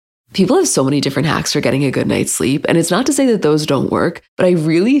People have so many different hacks for getting a good night's sleep, and it's not to say that those don't work, but I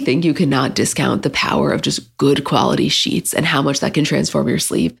really think you cannot discount the power of just good quality sheets and how much that can transform your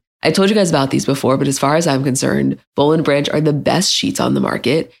sleep. I told you guys about these before, but as far as I'm concerned, Boll and Branch are the best sheets on the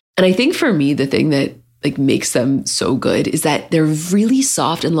market. And I think for me, the thing that makes them so good is that they're really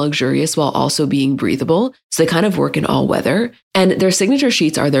soft and luxurious while also being breathable. So they kind of work in all weather. And their signature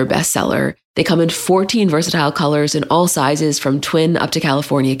sheets are their best seller. They come in 14 versatile colors in all sizes from twin up to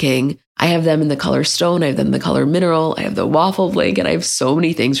California king. I have them in the color stone. I have them in the color mineral. I have the waffle blanket. I have so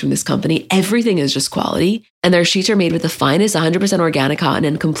many things from this company. Everything is just quality. And their sheets are made with the finest 100% organic cotton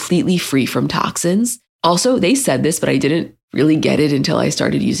and completely free from toxins. Also, they said this, but I didn't really get it until I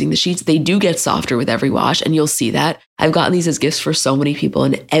started using the sheets. They do get softer with every wash, and you'll see that. I've gotten these as gifts for so many people,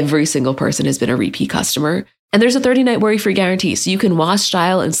 and every single person has been a repeat customer. And there's a 30-night worry-free guarantee, so you can wash,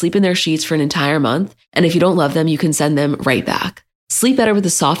 style, and sleep in their sheets for an entire month. And if you don't love them, you can send them right back. Sleep better with the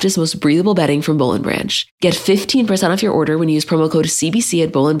softest, most breathable bedding from Boll and Branch. Get 15% off your order when you use promo code CBC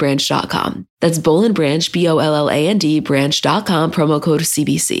at bollandbranch.com. That's Boll and Branch, BOLLAND, branch.com, promo code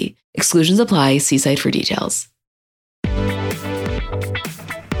CBC. Exclusions apply. See site for details.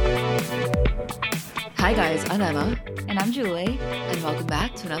 Hi guys, I'm Emma. And I'm Julie. And welcome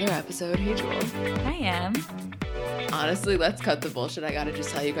back to another episode. Hey Jewel. I am. Honestly, let's cut the bullshit. I gotta just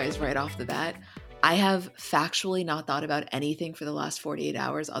tell you guys right off the bat, I have factually not thought about anything for the last 48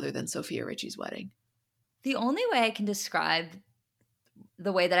 hours other than Sofia Richie's wedding. The only way I can describe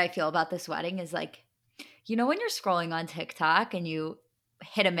the way that I feel about this wedding is when you're scrolling on TikTok and you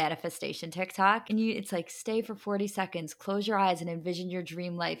hit a manifestation TikTok and it's like, stay for 40 seconds, close your eyes and envision your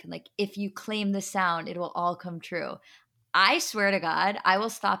dream life. And if you claim the sound, it will all come true. I swear to God, I will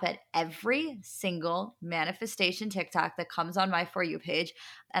stop at every single manifestation TikTok that comes on my For You page,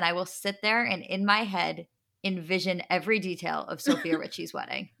 and I will sit there and in my head envision every detail of Sofia Richie's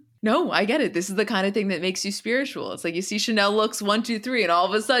wedding. No, I get it. This is the kind of thing that makes you spiritual. It's like you see Chanel looks 1, 2, 3, and all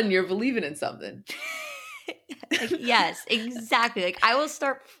of a sudden you're believing in something. Yes, exactly. I will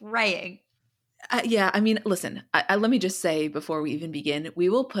start praying. Yeah, I mean, listen, let me just say before we even begin, we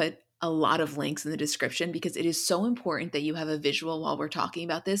will put a lot of links in the description because it is so important that you have a visual while we're talking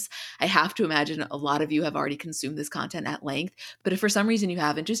about this. I have to imagine a lot of you have already consumed this content at length, but if for some reason you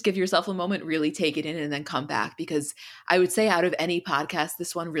haven't, just give yourself a moment, really take it in and then come back, because I would say out of any podcast,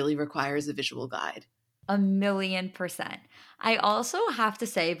 this one really requires a visual guide. 1,000,000%. I also have to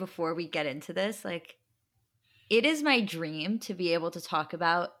say before we get into this, it is my dream to be able to talk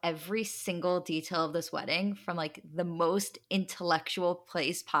about every single detail of this wedding from the most intellectual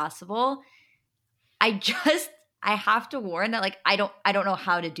place possible. I have to warn that I don't know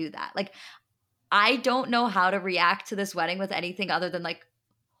how to do that. I don't know how to react to this wedding with anything other than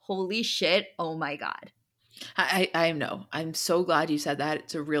holy shit, oh my God. I know. I'm so glad you said that.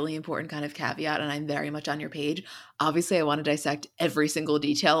 It's a really important kind of caveat, and I'm very much on your page. Obviously, I want to dissect every single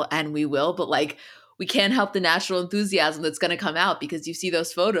detail, and we will, but we can't help the natural enthusiasm that's going to come out because you see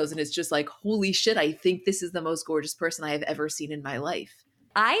those photos and it's just holy shit, I think this is the most gorgeous person I have ever seen in my life.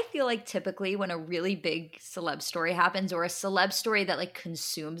 I feel typically when a really big celeb story happens, or a celeb story that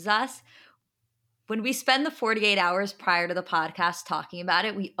consumes us, when we spend the 48 hours prior to the podcast talking about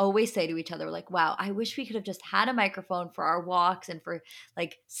it, we always say to each other, wow, I wish we could have just had a microphone for our walks and for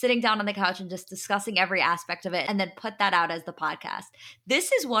sitting down on the couch and just discussing every aspect of it and then put that out as the podcast.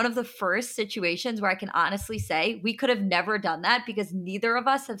 This is one of the first situations where I can honestly say we could have never done that because neither of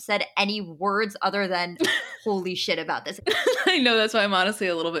us have said any words other than holy shit about this. I know, that's why I'm honestly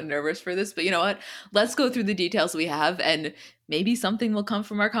a little bit nervous for this, but you know what? Let's go through the details we have, and maybe something will come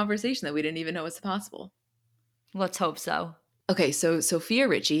from our conversation that we didn't even know was possible. Let's hope so. Okay, so Sofia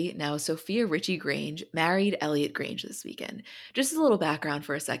Richie Grange, married Elliot Grange this weekend. Just as a little background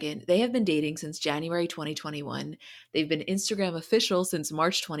for a second, they have been dating since January 2021. They've been Instagram official since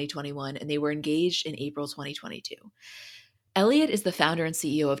March 2021, and they were engaged in April 2022. Elliot is the founder and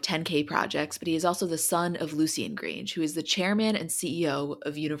CEO of 10K Projects, but he is also the son of Lucien Grange, who is the chairman and CEO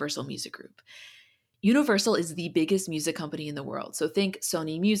of Universal Music Group. Universal is the biggest music company in the world. So think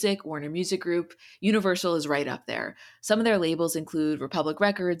Sony Music, Warner Music Group. Universal is right up there. Some of their labels include Republic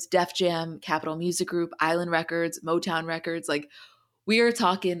Records, Def Jam, Capitol Music Group, Island Records, Motown Records. We are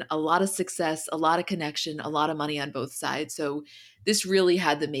talking a lot of success, a lot of connection, a lot of money on both sides. So this really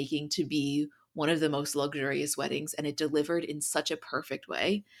had the making to be one of the most luxurious weddings, and it delivered in such a perfect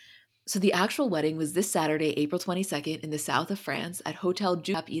way. So the actual wedding was this Saturday, April 22nd, in the south of France at Hotel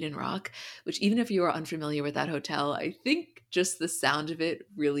du Cap Eden Rock, which even if you are unfamiliar with that hotel, I think just the sound of it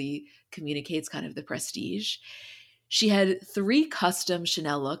really communicates kind of the prestige. She had 3 custom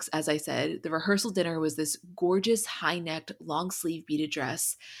Chanel looks, as I said. The rehearsal dinner was this gorgeous high-necked, long-sleeve beaded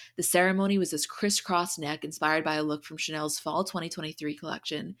dress. The ceremony was this crisscross neck inspired by a look from Chanel's Fall 2023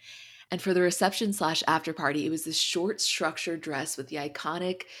 collection. And for the reception slash after party, it was this short, structured dress with the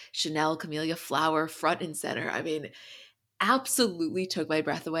iconic Chanel camellia flower front and center. I mean, absolutely took my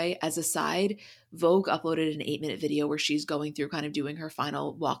breath away. As a side, Vogue uploaded an 8-minute video where she's going through kind of doing her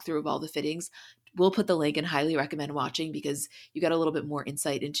final walkthrough of all the fittings. We'll put the link and highly recommend watching because you got a little bit more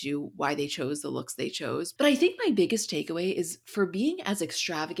insight into why they chose the looks they chose. But I think my biggest takeaway is for being as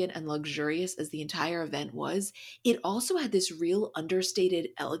extravagant and luxurious as the entire event was, it also had this real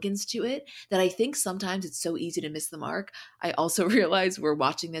understated elegance to it that I think sometimes it's so easy to miss the mark. I also realize we're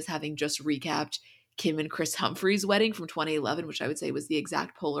watching this having just recapped Kim and Chris Humphrey's wedding from 2011, which I would say was the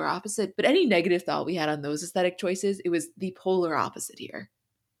exact polar opposite. But any negative thought we had on those aesthetic choices, it was the polar opposite here.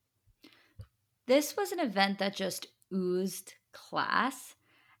 This was an event that just oozed class.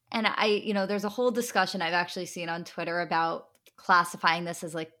 And there's a whole discussion I've actually seen on Twitter about classifying this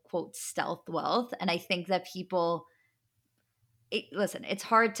as like, quote, stealth wealth. And I think that people, listen, it's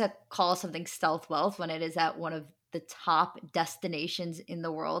hard to call something stealth wealth when it is at one of the top destinations in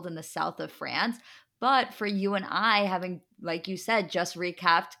the world in the south of France. But for you and I, having, like you said, just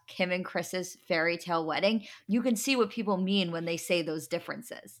recapped Kim and Chris's fairy tale wedding, you can see what people mean when they say those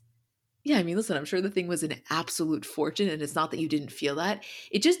differences. Yeah, I mean, listen, I'm sure the thing was an absolute fortune, and it's not that you didn't feel that.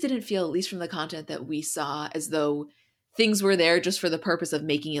 It just didn't feel, at least from the content that we saw, as though things were there just for the purpose of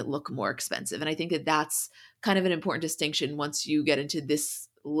making it look more expensive. And I think that that's kind of an important distinction once you get into this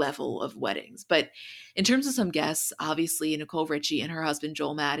level of weddings. But in terms of some guests, obviously Nicole Richie and her husband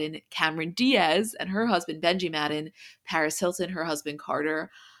Joel Madden, Cameron Diaz and her husband Benji Madden, Paris Hilton, her husband Carter.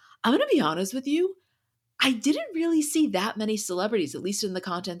 I'm going to be honest with you, I didn't really see that many celebrities, at least in the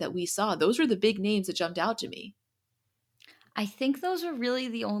content that we saw. Those were the big names that jumped out to me. I think those are really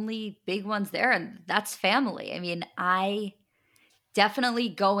the only big ones there, and that's family. I mean, I definitely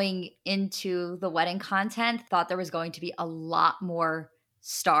going into the wedding content thought there was going to be a lot more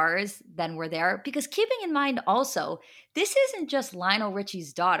stars than were there, because keeping in mind also, this isn't just Lionel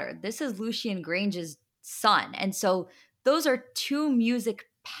Richie's daughter. This is Lucien Grange's son. And so those are 2 music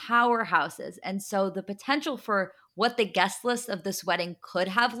powerhouses. And so the potential for what the guest list of this wedding could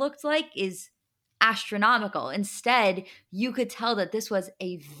have looked like is astronomical. Instead, you could tell that this was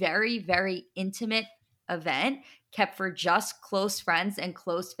a very, very intimate event kept for just close friends and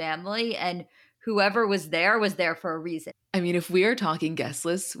close family. And whoever was there for a reason. I mean, if we are talking guest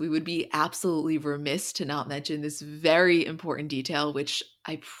lists, we would be absolutely remiss to not mention this very important detail, which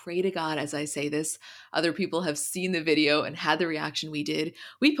I pray to God as I say this, other people have seen the video and had the reaction we did.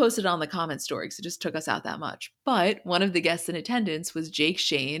 We posted on the comment story because it just took us out that much. But one of the guests in attendance was Jake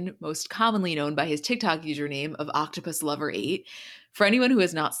Shane, most commonly known by his TikTok username of OctopusLover8. For anyone who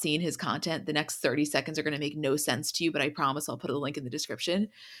has not seen his content, the next 30 seconds are going to make no sense to you, but I promise I'll put a link in the description.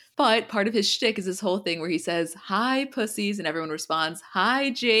 But part of his shtick is this whole thing where he says, "Hi, pussies," and everyone responds, "Hi,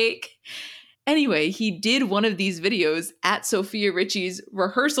 Jake." Anyway, he did one of these videos at Sofia Richie's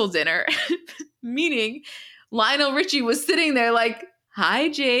rehearsal dinner, meaning Lionel Richie was sitting there like, "Hi,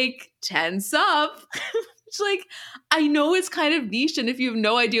 Jake, tense up." It's like, I know it's kind of niche, and if you have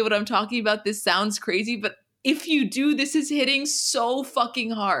no idea what I'm talking about, this sounds crazy, but if you do, this is hitting so fucking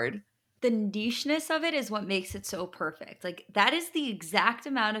hard. The nicheness of it is what makes it so perfect. Like, that is the exact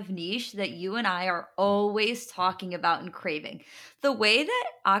amount of niche that you and I are always talking about and craving. The way that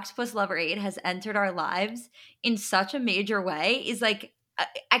Octopus Lover 8 has entered our lives in such a major way is like,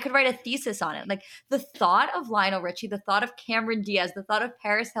 I could write a thesis on it. Like, the thought of Lionel Richie, the thought of Cameron Diaz, the thought of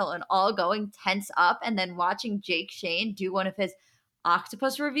Paris Hilton all going tense up and then watching Jake Shane do one of his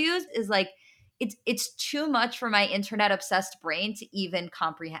octopus reviews is like, it's too much for my internet obsessed brain to even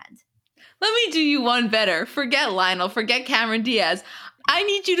comprehend. Let me do you one better. Forget Lionel, forget Cameron Diaz. I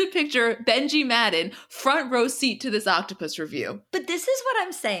need you to picture Benji Madden front row seat to this octopus review. But this is what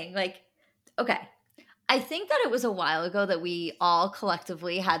I'm saying. Like, okay, I think that it was a while ago that we all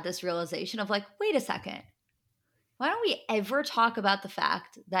collectively had this realization of like, wait a second. Why don't we ever talk about the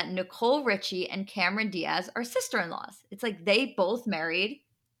fact that Nicole Richie and Cameron Diaz are sister-in-laws? It's like they both married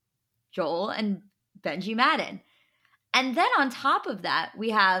Joel and Benji Madden. And then on top of that,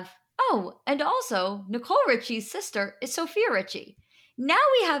 we have, and also Nicole Richie's sister is Sofia Richie. Now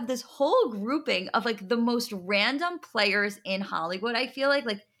we have this whole grouping of like the most random players in Hollywood, I feel like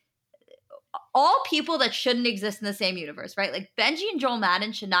all people that shouldn't exist in the same universe, right? Like Benji and Joel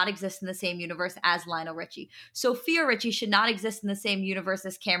Madden should not exist in the same universe as Lionel Richie. Sofia Richie should not exist in the same universe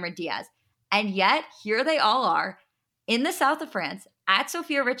as Cameron Diaz. And yet, here they all are in the south of France at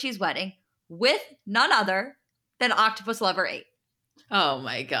Sofia Richie's wedding with none other than Octopus Lover 8. Oh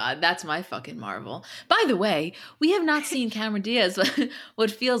my God, that's my fucking marvel. By the way, we have not seen Cameron Diaz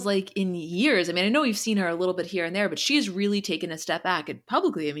what feels like in years. I mean, I know we've seen her a little bit here and there, but she's really taken a step back and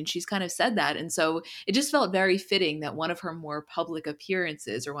publicly. I mean, she's kind of said that. And so it just felt very fitting that one of her more public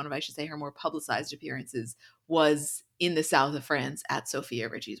appearances, or one of, I should say, her more publicized appearances, was in the south of France at Sofia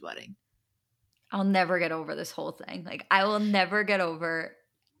Richie's wedding. I'll never get over this whole thing. Like, I will never get over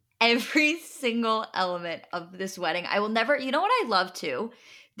every single element of this wedding. I will never, you know what I love too?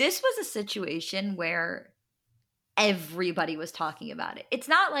 This was a situation where everybody was talking about it. It's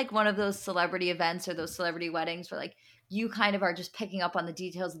not like one of those celebrity events or those celebrity weddings where like you kind of are just picking up on the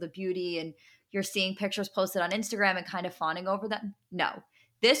details of the beauty and you're seeing pictures posted on Instagram and kind of fawning over them. No,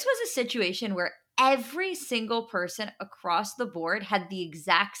 this was a situation where every single person across the board had the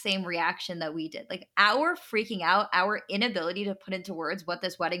exact same reaction that we did. Like, our freaking out, our inability to put into words what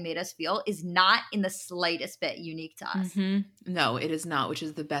this wedding made us feel is not in the slightest bit unique to us. Mm-hmm. No, it is not, which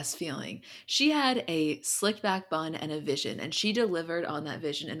is the best feeling. She had a slicked back bun and a vision, and she delivered on that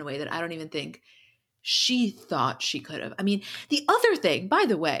vision in a way that I don't even think she thought she could have. I mean, the other thing, by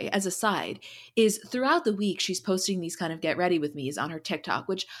the way, as a side, is throughout the week, she's posting these kind of get ready with me's on her TikTok,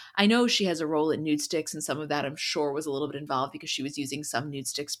 which I know she has a role in Nude Sticks, and some of that I'm sure was a little bit involved because she was using some Nude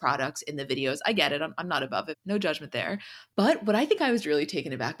Sticks products in the videos. I get it. I'm not above it. No judgment there. But what I think I was really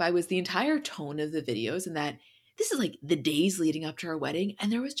taken aback by was the entire tone of the videos, and that this is like the days leading up to her wedding,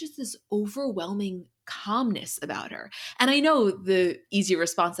 and there was just this overwhelming calmness about her. And I know the easy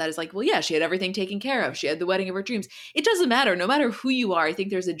response to that is like, well, yeah, she had everything taken care of. She had the wedding of her dreams. It doesn't matter. No matter who you are, I think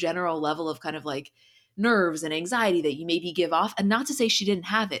there's a general level of kind of like nerves and anxiety that you maybe give off. And not to say she didn't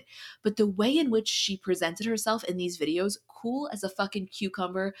have it, but the way in which she presented herself in these videos, cool as a fucking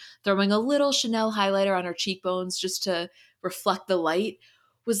cucumber, throwing a little Chanel highlighter on her cheekbones just to reflect the light,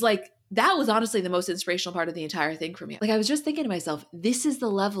 was like, that was honestly the most inspirational part of the entire thing for me. Like, I was just thinking to myself, this is the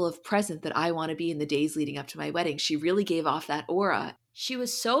level of present that I want to be in the days leading up to my wedding. She really gave off that aura. She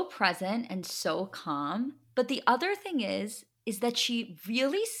was so present and so calm. But the other thing is that she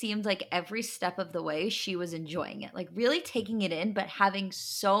really seemed like every step of the way she was enjoying it, like really taking it in, but having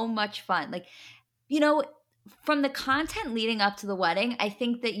so much fun. Like, you know, from the content leading up to the wedding, I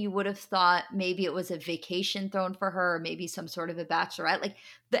think that you would have thought maybe it was a vacation thrown for her, or maybe some sort of a bachelorette. Like,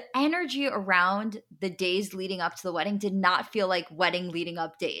 the energy around the days leading up to the wedding did not feel like wedding leading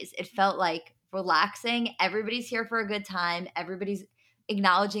up days. It felt like relaxing. Everybody's here for a good time. Everybody's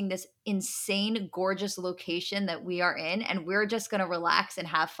acknowledging this insane, gorgeous location that we are in, and we're just going to relax and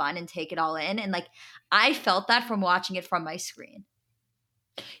have fun and take it all in. And like, I felt that from watching it from my screen.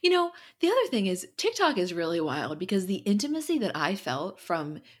 You know, the other thing is TikTok is really wild because the intimacy that I felt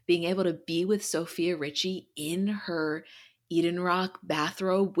from being able to be with Sofia Richie in her Eden Rock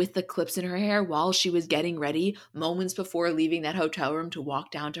bathrobe with the clips in her hair while she was getting ready moments before leaving that hotel room to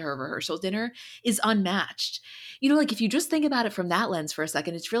walk down to her rehearsal dinner is unmatched. You know, like, if you just think about it from that lens for a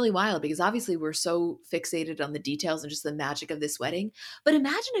second, it's really wild because obviously we're so fixated on the details and just the magic of this wedding. But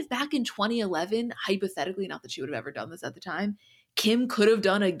imagine if back in 2011, hypothetically, not that she would have ever done this at the time, Kim could have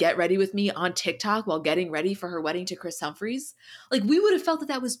done a get ready with me on TikTok while getting ready for her wedding to Chris Humphries. Like, we would have felt that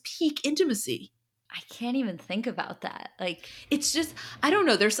that was peak intimacy. I can't even think about that. Like, it's just, I don't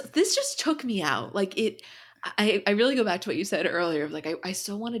know. This just took me out. Like, I really go back to what you said earlier. Like, I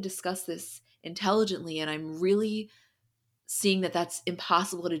so want to discuss this intelligently, and I'm really seeing that that's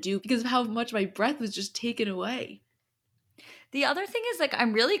impossible to do because of how much my breath was just taken away. The other thing is, like,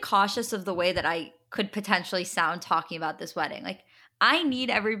 I'm really cautious of the way that I could potentially sound talking about this wedding. Like, I need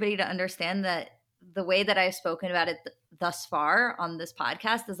everybody to understand that the way that I've spoken about it thus far on this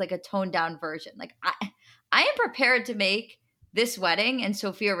podcast is like a toned down version. Like, I am prepared to make this wedding and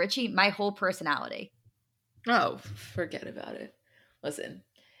Sofia Richie my whole personality. Oh, forget about it. Listen,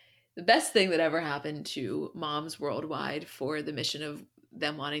 the best thing that ever happened to moms worldwide for the mission of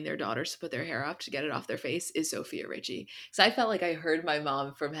them wanting their daughters to put their hair up to get it off their face is Sofia Richie. So I felt like I heard my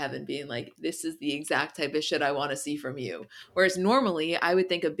mom from heaven being like, this is the exact type of shit I want to see from you. Whereas normally I would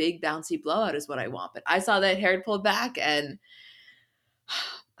think a big bouncy blowout is what I want. But I saw that hair pulled back and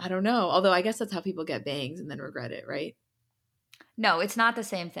I don't know. Although I guess that's how people get bangs and then regret it, right? No, it's not the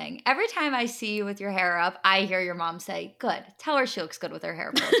same thing. Every time I see you with your hair up, I hear your mom say, good. Tell her she looks good with her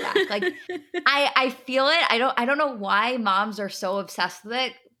hair pulled back. Like, I feel it. I don't know why moms are so obsessed with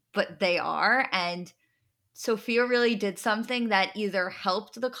it, but they are. And Sofia really did something that either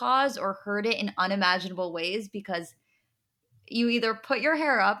helped the cause or hurt it in unimaginable ways, because you either put your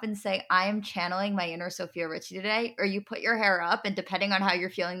hair up and say, I am channeling my inner Sofia Richie today, or you put your hair up and depending on how you're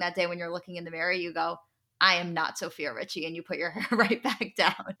feeling that day when you're looking in the mirror, you go, I am not Sofia Richie, and you put your hair right back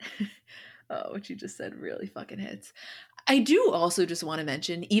down. Oh, what you just said really fucking hits. I do also just want to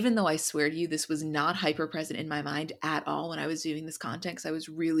mention, even though I swear to you, this was not hyper present in my mind at all when I was doing this content, because I was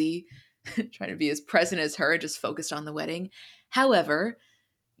really trying to be as present as her, just focused on the wedding. However,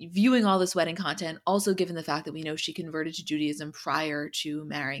 viewing all this wedding content, also given the fact that we know she converted to Judaism prior to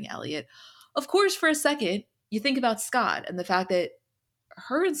marrying Elliot, of course, for a second, you think about Scott and the fact that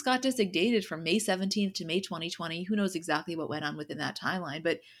her and Scott Disick dated from May 17th to May 2020. Who knows exactly what went on within that timeline,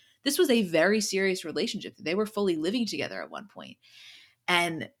 but this was a very serious relationship. They were fully living together at one point.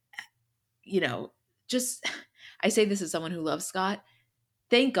 And, just, I say this as someone who loves Scott.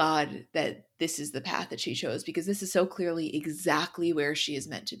 Thank God that this is the path that she chose, because this is so clearly exactly where she is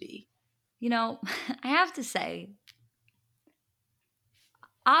meant to be. I have to say,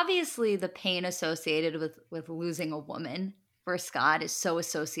 obviously the pain associated with losing a woman for Scott is so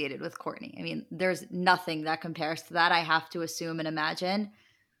associated with Courtney. I mean, there's nothing that compares to that, I have to assume and imagine.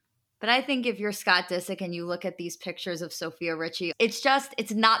 But I think if you're Scott Disick and you look at these pictures of Sofia Richie, it's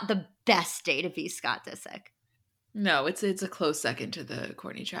not the best day to be Scott Disick. No, it's a close second to the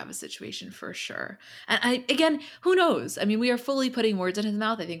Courtney Travis situation for sure. And again, who knows? I mean, we are fully putting words in his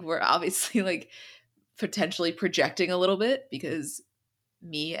mouth. I think we're obviously potentially projecting a little bit, because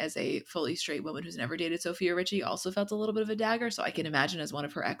me as a fully straight woman who's never dated Sofia Richie also felt a little bit of a dagger. So I can imagine as one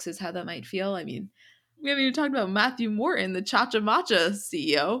of her exes how that might feel. I mean, we haven't even talked about Matthew Morton, the Cha Cha Matcha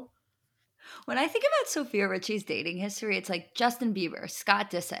CEO. When I think about Sofia Richie's dating history, it's like Justin Bieber,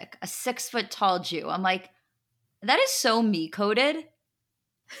 Scott Disick, a 6-foot-tall Jew. I'm like, that is so me-coded.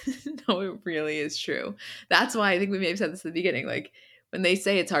 No, it really is true. That's why I think we may have said this at the beginning. When they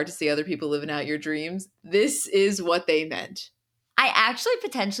say it's hard to see other people living out your dreams, this is what they meant. I actually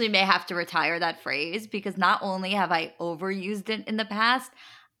potentially may have to retire that phrase, because not only have I overused it in the past,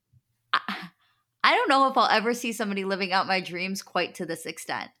 I don't know if I'll ever see somebody living out my dreams quite to this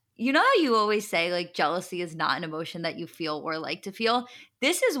extent. You know how you always say jealousy is not an emotion that you feel or like to feel?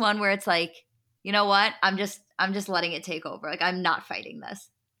 This is one where it's you know what? I'm just letting it take over. I'm not fighting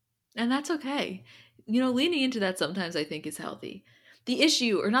this. And that's okay. Leaning into that sometimes I think is healthy. The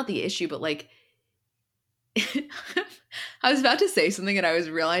issue, or not the issue, but I was about to say something and I was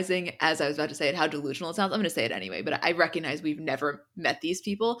realizing as I was about to say it how delusional it sounds. I'm going to say it anyway, but I recognize we've never met these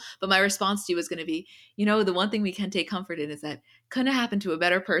people. But my response to you was going to be, the one thing we can take comfort in is that couldn't have happened to a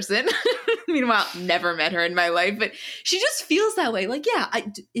better person. Meanwhile, never met her in my life, but she just feels that way.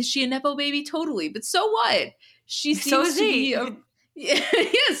 Is she a Nepo baby? Totally. But so what? She seems to be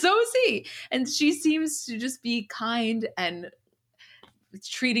yeah, so is he. And she seems to just be kind and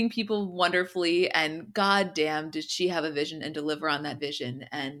treating people wonderfully, and goddamn did she have a vision and deliver on that vision.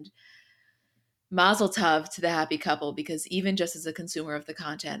 And mazel tov to the happy couple, because even just as a consumer of the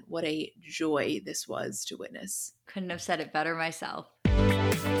content, what a joy this was to witness. Couldn't have said it better myself.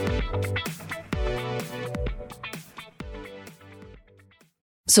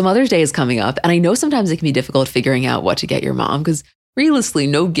 So Mother's Day is coming up, and I know sometimes it can be difficult figuring out what to get your mom, because realistically,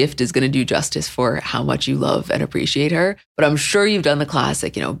 no gift is going to do justice for how much you love and appreciate her. But I'm sure you've done the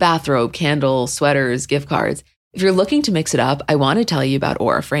classic, bathrobe, candle, sweaters, gift cards. If you're looking to mix it up, I want to tell you about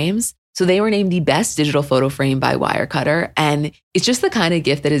Aura Frames. So they were named the best digital photo frame by Wirecutter. And it's just the kind of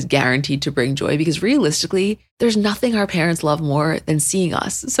gift that is guaranteed to bring joy, because realistically, there's nothing our parents love more than seeing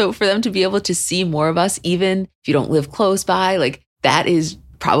us. So for them to be able to see more of us, even if you don't live close by, that is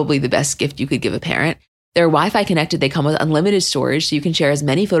probably the best gift you could give a parent. They're Wi-Fi connected. They come with unlimited storage, so you can share as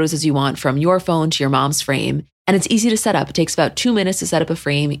many photos as you want from your phone to your mom's frame. And it's easy to set up. It takes about 2 minutes to set up a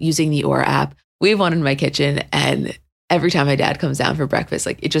frame using the Aura app. We have one in my kitchen, and every time my dad comes down for breakfast,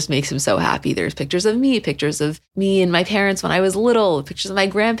 it just makes him so happy. There's pictures of me and my parents when I was little, pictures of my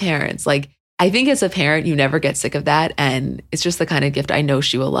grandparents. I think as a parent, you never get sick of that. And it's just the kind of gift I know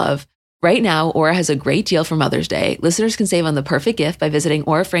she will love. Right now, Aura has a great deal for Mother's Day. Listeners can save on the perfect gift by visiting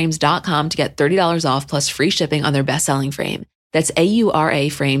auraframes.com to get $30 off plus free shipping on their best-selling frame. That's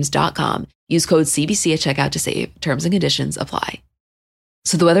auraframes.com. Use code CBC at checkout to save. Terms and conditions apply.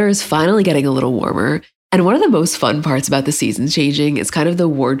 So the weather is finally getting a little warmer. And one of the most fun parts about the seasons changing is kind of the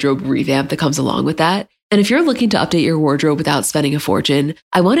wardrobe revamp that comes along with that. And if you're looking to update your wardrobe without spending a fortune,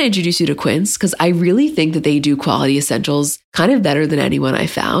 I want to introduce you to Quince, because I really think that they do quality essentials kind of better than anyone I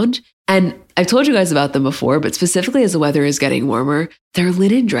found. And I've told you guys about them before, but specifically as the weather is getting warmer, their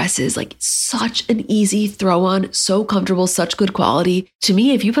linen dresses, such an easy throw on, so comfortable, such good quality. To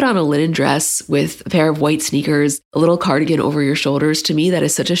me, if you put on a linen dress with a pair of white sneakers, a little cardigan over your shoulders, to me, that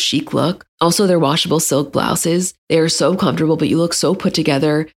is such a chic look. Also, their washable silk blouses, they are so comfortable, but you look so put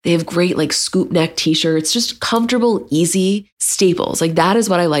together. They have great scoop neck t-shirts, just comfortable, easy staples. That is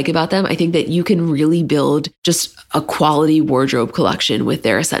what I like about them. I think that you can really build just a quality wardrobe collection with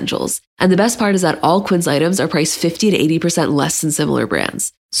their essentials. And the best part is that all Quince items are priced 50 to 80% less than similar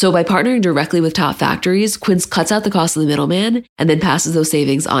brands. So by partnering directly with top factories, Quince cuts out the cost of the middleman and then passes those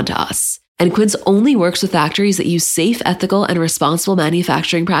savings on to us. And Quince only works with factories that use safe, ethical, and responsible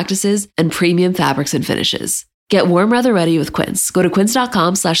manufacturing practices and premium fabrics and finishes. Get warm weather ready with Quince. Go to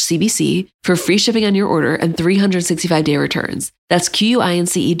quince.com/CBC for free shipping on your order and 365-day returns. That's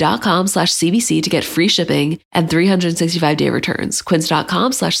QUINCE.com/CBC to get free shipping and 365-day returns.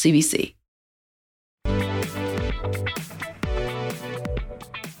 Quince.com/CBC.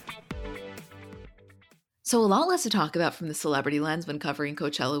 So a lot less to talk about from the celebrity lens when covering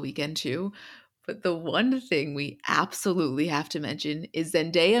Coachella weekend too. But the one thing we absolutely have to mention is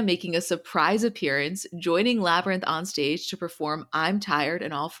Zendaya making a surprise appearance, joining Labyrinth on stage to perform I'm Tired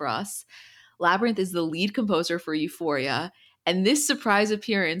and All For Us. Labyrinth is the lead composer for Euphoria, and this surprise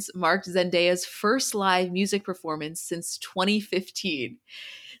appearance marked Zendaya's first live music performance since 2015.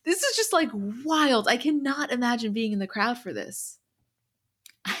 This is just like wild. I cannot imagine being in the crowd for this.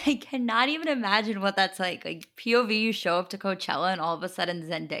 I cannot even imagine what that's like. Like POV, you show up to Coachella and all of a sudden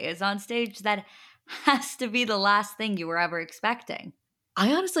Zendaya's on stage. That has to be the last thing you were ever expecting.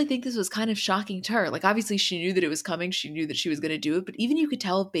 I honestly think this was kind of shocking to her. Like, obviously, she knew that it was coming. She knew that she was going to do it. But even you could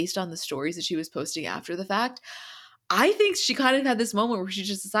tell based on the stories that she was posting after the fact, I think she kind of had this moment where she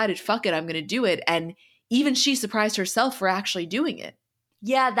just decided, fuck it, I'm going to do it. And even she surprised herself for actually doing it.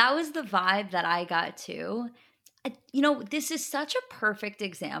 Yeah, that was the vibe that I got too. This is such a perfect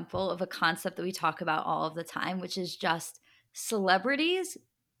example of a concept that we talk about all of the time, which is just celebrities,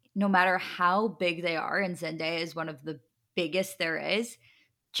 no matter how big they are, and Zendaya is one of the biggest there is,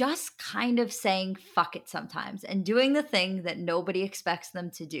 just kind of saying fuck it sometimes and doing the thing that nobody expects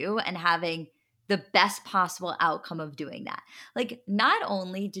them to do and having the best possible outcome of doing that. Like, not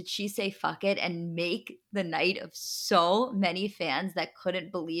only did she say fuck it and make the night of so many fans that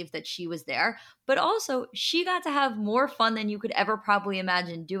couldn't believe that she was there, but also she got to have more fun than you could ever probably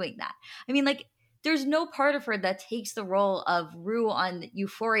imagine doing that. I mean, like, there's no part of her that takes the role of Rue on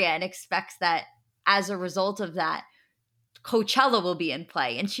Euphoria and expects that as a result of that, Coachella will be in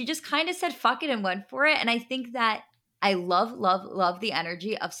play. And she just kind of said fuck it and went for it. And I think that I love, love, love the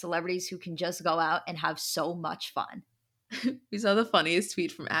energy of celebrities who can just go out and have so much fun. We saw the funniest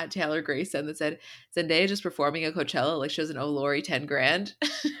tweet from @TaylorGrayson that said, Zendaya just performing at Coachella like she doesn't owe Lori 10 grand.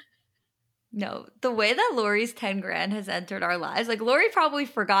 No, the way that Lori's 10 grand has entered our lives, like Lori probably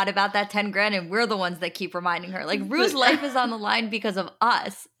forgot about that 10 grand and we're the ones that keep reminding her. Like Rue's life is on the line because of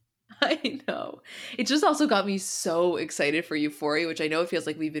us. I know. It just also got me so excited for Euphoria, which I know it feels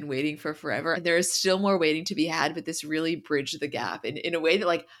like we've been waiting for forever. There is still more waiting to be had, but this really bridged the gap in a way that,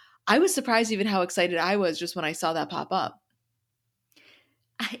 like, I was surprised even how excited I was just when I saw that pop up.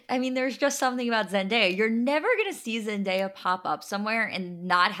 I mean, there's just something about Zendaya. You're never going to see Zendaya pop up somewhere and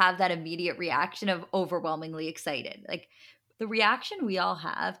not have that immediate reaction of overwhelmingly excited. Like, the reaction we all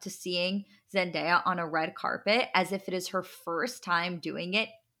have to seeing Zendaya on a red carpet as if it is her first time doing it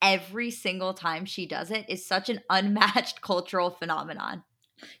every single time she does it is such an unmatched cultural phenomenon.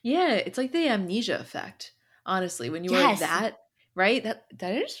 Yeah, it's like the amnesia effect, honestly. When you are that, right? That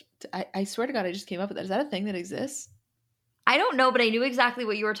is, I swear to God, I just came up with that. Is that a thing that exists? I don't know, but I knew exactly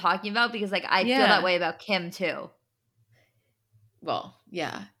what you were talking about because, like, I feel that way about Kim too. Well,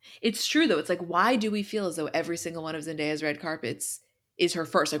 yeah. It's true, though. It's like, why do we feel as though every single one of Zendaya's red carpets is her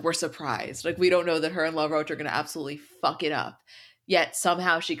first? Like, we're surprised. Like, we don't know that her and La Roche are going to absolutely fuck it up. Yet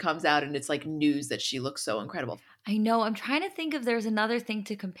somehow she comes out and it's like news that she looks so incredible. I know. I'm trying to think if there's another thing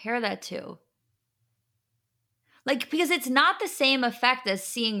to compare that to. Like, because it's not the same effect as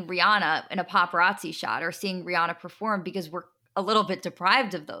seeing Rihanna in a paparazzi shot or seeing Rihanna perform because we're a little bit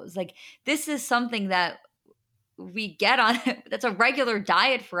deprived of those. Like, this is something that we get on, that's a regular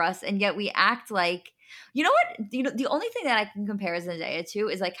diet for us, and yet we act like, you know what? The only thing that I can compare Zendaya to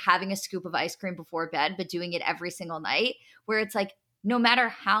is like having a scoop of ice cream before bed, but doing it every single night, where it's like, no matter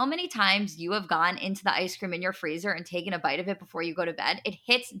how many times you have gone into the ice cream in your freezer and taken a bite of it before you go to bed, it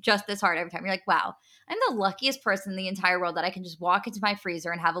hits just this hard every time. You're like, wow, I'm the luckiest person in the entire world that I can just walk into my freezer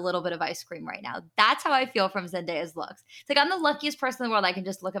and have a little bit of ice cream right now. That's how I feel from Zendaya's looks. It's like, I'm the luckiest person in the world. I can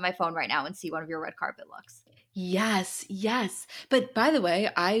just look at my phone right now and see one of your red carpet looks. Yes, yes. But by the way,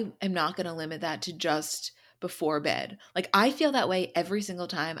 I am not going to limit that to just before bed. Like, I feel that way every single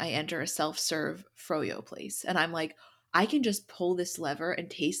time I enter a self-serve froyo place. And I'm like, I can just pull this lever and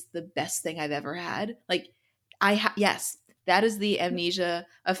taste the best thing I've ever had. Like, yes, that is the amnesia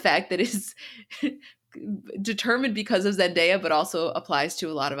effect that is determined because of Zendaya, but also applies to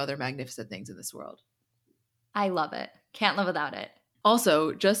a lot of other magnificent things in this world. I love it. Can't live without it.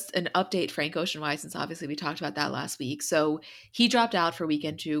 Also, just an update Frank Ocean-wise, since obviously we talked about that last week. So he dropped out for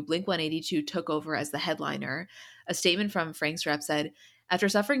weekend 2. Blink-182 took over as the headliner. A statement from Frank's rep said, after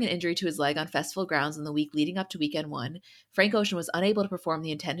suffering an injury to his leg on festival grounds in the week leading up to weekend 1, Frank Ocean was unable to perform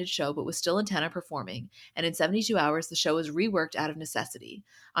the intended show but was still intent on performing, and in 72 hours the show was reworked out of necessity.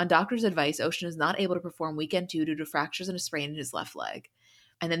 On doctor's advice, Ocean is not able to perform weekend 2 due to fractures and a sprain in his left leg.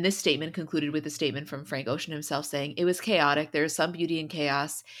 And then this statement concluded with a statement from Frank Ocean himself saying, it was chaotic. There is some beauty in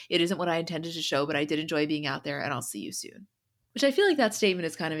chaos. It isn't what I intended to show, but I did enjoy being out there, and I'll see you soon. Which I feel like that statement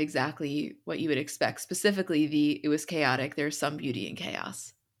is kind of exactly what you would expect. Specifically, it was chaotic. There's some beauty in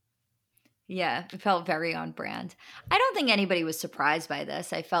chaos. Yeah, it felt very on brand. I don't think anybody was surprised by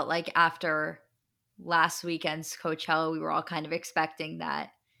this. I felt like after last weekend's Coachella, we were all kind of expecting that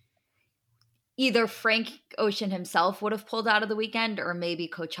either Frank Ocean himself would have pulled out of the weekend or maybe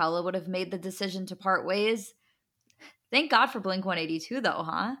Coachella would have made the decision to part ways. Thank God for Blink-182 though,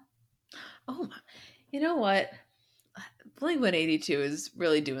 huh? Oh, you know what? Blink-182 is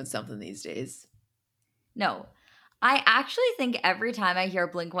really doing something these days. No, I actually think every time I hear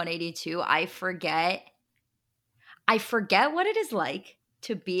Blink-182, I forget what it is like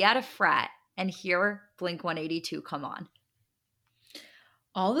to be at a frat and hear Blink-182 come on.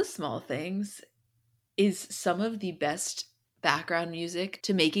 All the Small Things is some of the best background music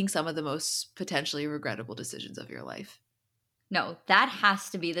to making some of the most potentially regrettable decisions of your life. No, that has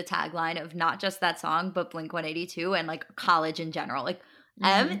to be the tagline of not just that song, but Blink-182 and like college in general. Like,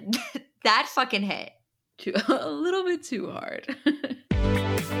 that fucking hit. A little bit too hard.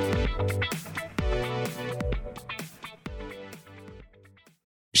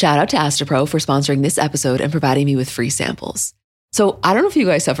 Shout out to Astapro for sponsoring this episode and providing me with free samples. So I don't know if you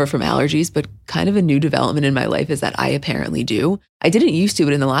guys suffer from allergies, but kind of a new development in my life is that I apparently do. I didn't used to,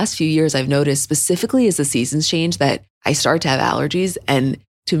 but in the last few years, I've noticed specifically as the seasons change that I start to have allergies. And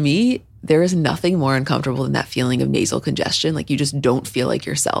to me, there is nothing more uncomfortable than that feeling of nasal congestion. Like you just don't feel like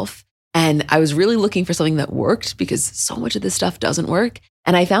yourself. And I was really looking for something that worked because so much of this stuff doesn't work.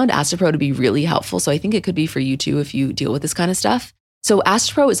 And I found Astapro to be really helpful. So I think it could be for you too if you deal with this kind of stuff. So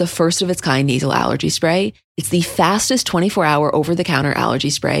Astapro is a first of its kind nasal allergy spray. It's the fastest 24-hour over-the-counter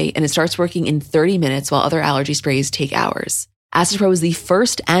allergy spray, and it starts working in 30 minutes while other allergy sprays take hours. Astapro is the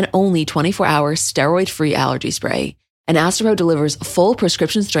first and only 24-hour steroid-free allergy spray, and Astapro delivers full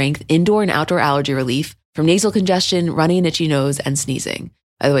prescription strength indoor and outdoor allergy relief from nasal congestion, runny and itchy nose, and sneezing.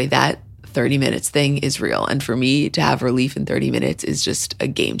 By the way, that 30 minutes thing is real, and for me to have relief in 30 minutes is just a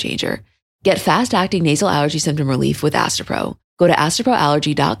game changer. Get fast-acting nasal allergy symptom relief with Astapro. Go to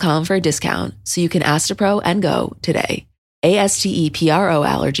astaproallergy.com for a discount so you can Astapro and go today. ASTEPRO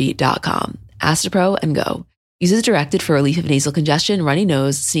allergy.com. Astapro and go. Use as directed for relief of nasal congestion, runny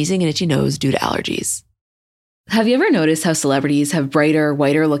nose, sneezing, and itchy nose due to allergies. Have you ever noticed how celebrities have brighter,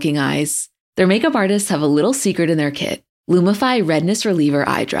 whiter looking eyes? Their makeup artists have a little secret in their kit. Lumify Redness Reliever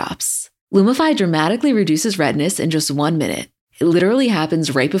Eye Drops. Lumify dramatically reduces redness in just 1 minute. It literally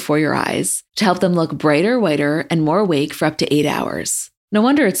happens right before your eyes to help them look brighter, whiter, and more awake for up to 8 hours. No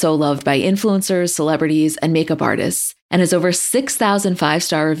wonder it's so loved by influencers, celebrities, and makeup artists, and has over 6,000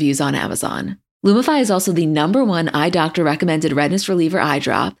 5-star reviews on Amazon. Lumify is also the #1 eye doctor recommended redness reliever eye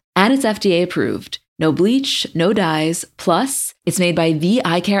drop, and it's FDA approved. No bleach, no dyes, plus it's made by the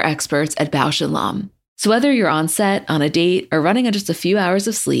eye care experts at Bausch & Lomb. So whether you're on set, on a date, or running on just a few hours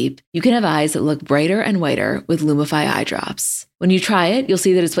of sleep, you can have eyes that look brighter and whiter with Lumify eye drops. When you try it, you'll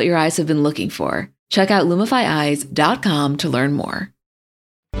see that it's what your eyes have been looking for. Check out lumifyeyes.com to learn more.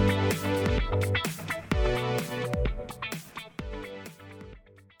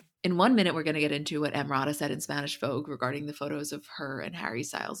 In 1 minute, we're going to get into what Emrata said in Spanish Vogue regarding the photos of her and Harry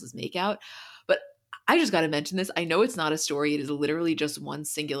Styles' makeout. But I just got to mention this. I know it's not a story. It is literally just one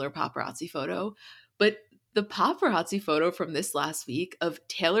singular paparazzi photo. But the paparazzi photo from this last week of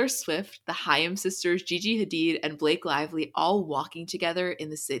Taylor Swift, the Haim sisters, Gigi Hadid, and Blake Lively all walking together in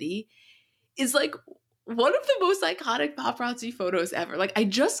the city is like one of the most iconic paparazzi photos ever. Like, I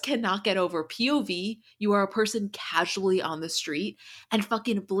just cannot get over POV. You are a person casually on the street, and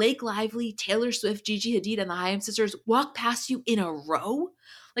fucking Blake Lively, Taylor Swift, Gigi Hadid, and the Haim sisters walk past you in a row.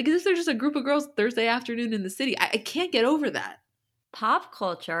 Like, as if they're just a group of girls Thursday afternoon in the city. I can't get over that. Pop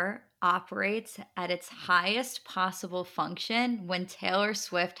culture operates at its highest possible function when Taylor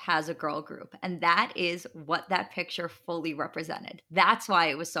Swift has a girl group. And that is what that picture fully represented. That's why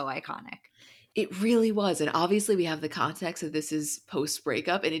it was so iconic. It really was. And obviously we have the context that this is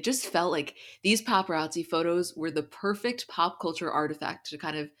post-breakup. And it just felt like these paparazzi photos were the perfect pop culture artifact to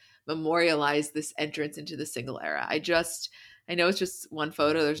kind of memorialize this entrance into the single era. I know it's just one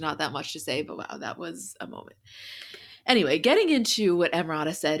photo. There's not that much to say, but wow, that was a moment. Anyway, getting into what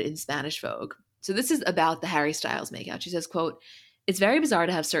Emrata said in Spanish Vogue. So this is about the Harry Styles makeout. She says, quote, "It's very bizarre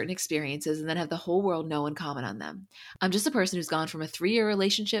to have certain experiences and then have the whole world know and comment on them. I'm just a person who's gone from a 3-year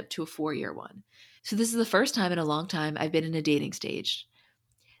relationship to a 4-year one. So this is the first time in a long time I've been in a dating stage.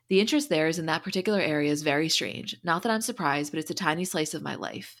 The interest there is in that particular area is very strange. Not that I'm surprised, but it's a tiny slice of my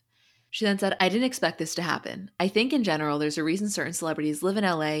life." She then said, "I didn't expect this to happen. I think in general, there's a reason certain celebrities live in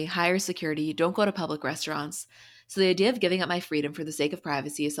LA, hire security, don't go to public restaurants. So the idea of giving up my freedom for the sake of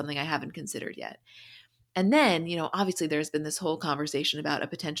privacy is something I haven't considered yet." And then, obviously there's been this whole conversation about a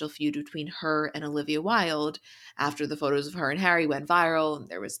potential feud between her and Olivia Wilde after the photos of her and Harry went viral. And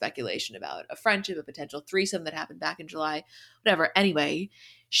there was speculation about a friendship, a potential threesome that happened back in July, whatever. Anyway,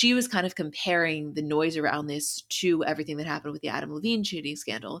 she was kind of comparing the noise around this to everything that happened with the Adam Levine cheating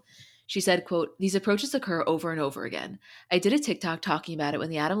scandal. She said, quote, "These approaches occur over and over again. I did a TikTok talking about it when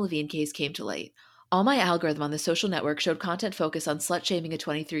the Adam Levine case came to light. All my algorithm on the social network showed content focused on slut-shaming a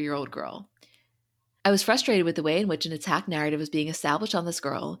 23-year-old girl. I was frustrated with the way in which an attack narrative was being established on this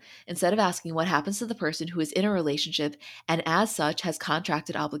girl, instead of asking what happens to the person who is in a relationship and as such has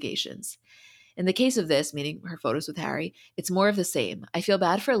contracted obligations. In the case of this," meaning her photos with Harry, "it's more of the same. I feel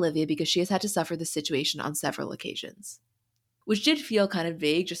bad for Olivia because she has had to suffer this situation on several occasions." Which did feel kind of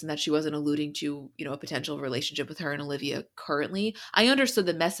vague, just in that she wasn't alluding to, a potential relationship with her and Olivia currently. I understood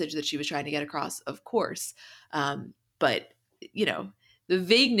the message that she was trying to get across, of course. But, the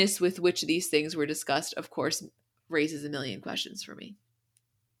vagueness with which these things were discussed, of course, raises a million questions for me.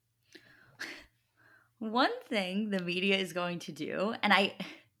 One thing the media is going to do, and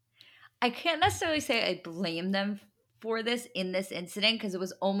I can't necessarily say I blame them for this in this incident, because it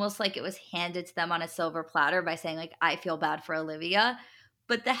was almost like it was handed to them on a silver platter by saying, like, "I feel bad for Olivia."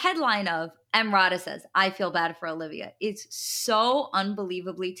 But the headline of Emrata says, "I feel bad for Olivia," is so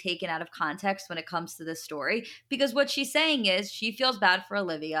unbelievably taken out of context when it comes to this story, because what she's saying is she feels bad for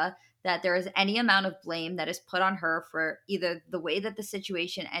Olivia, that there is any amount of blame that is put on her for either the way that the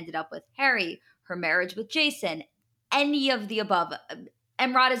situation ended up with Harry, her marriage with Jason, any of the above.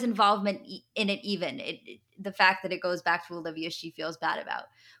 Emrata's involvement in it, even the fact that it goes back to Olivia, she feels bad about.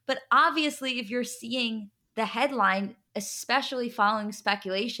 But obviously, if you're seeing the headline, especially following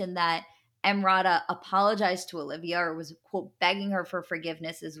speculation that Emrata apologized to Olivia or was, quote, begging her for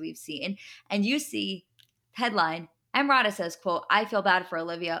forgiveness, as we've seen, and you see headline, Emrata says, quote, "I feel bad for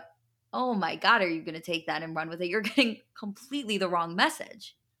Olivia." Oh my God, are you going to take that and run with it? You're getting completely the wrong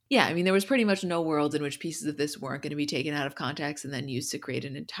message. Yeah, I mean, there was pretty much no world in which pieces of this weren't going to be taken out of context and then used to create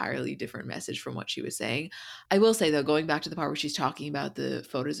an entirely different message from what she was saying. I will say, though, going back to the part where she's talking about the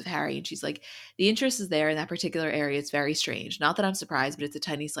photos of Harry, and she's like, "The interest is there in that particular area. It's very strange. Not that I'm surprised, but it's a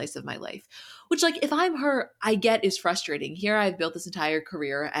tiny slice of my life." Which, like, if I'm her, I get is frustrating. Here I've built this entire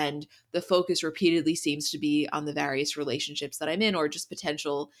career, and the focus repeatedly seems to be on the various relationships that I'm in or just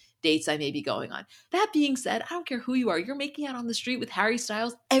potential dates I may be going on. That being said, I don't care who you are. You're making out on the street with Harry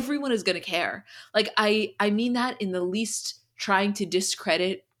Styles. Everyone is going to care. Like, I mean that in the least trying to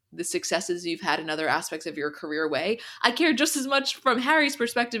discredit the successes you've had in other aspects of your career way. I care just as much from Harry's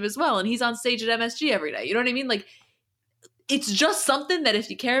perspective as well. And he's on stage at MSG every day. You know what I mean? Like, it's just something that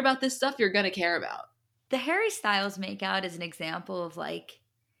if you care about this stuff, you're going to care about. The Harry Styles makeout is an example of, like,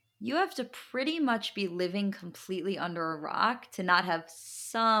 you have to pretty much be living completely under a rock to not have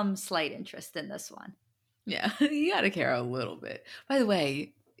some slight interest in this one. Yeah, you got to care a little bit. By the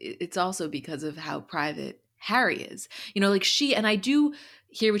way, it's also because of how private Harry is. Like and I do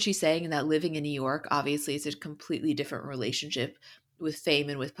hear what she's saying in that living in New York, obviously it's a completely different relationship with fame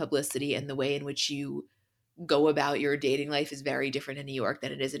and with publicity, and the way in which you go about your dating life is very different in New York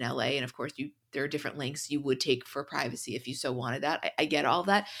than it is in LA. And of course, there are different lengths you would take for privacy if you so wanted that. I get all of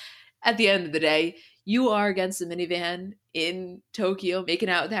that. At the end of the day, you are against the minivan in Tokyo making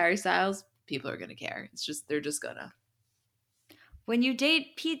out with Harry Styles. People are going to care. It's just, they're just gonna. When you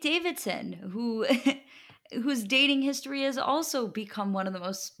date Pete Davidson, whose dating history has also become one of the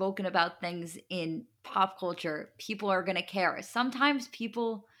most spoken about things in pop culture, people are going to care. Sometimes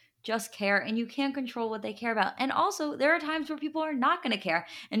people just care, and you can't control what they care about. And also, there are times where people are not going to care,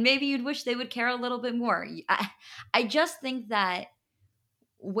 and maybe you'd wish they would care a little bit more. I just think that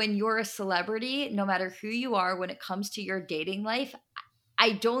when you're a celebrity, no matter who you are, when it comes to your dating life,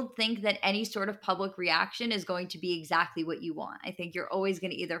 I don't think that any sort of public reaction is going to be exactly what you want. I think you're always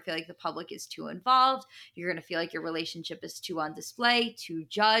going to either feel like the public is too involved, you're going to feel like your relationship is too on display, too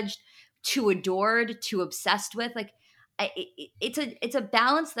judged, too adored, too obsessed with. Like, it's a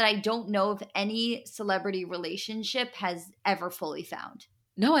balance that I don't know if any celebrity relationship has ever fully found.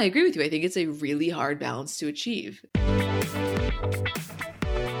 No, I agree with you. I think it's a really hard balance to achieve.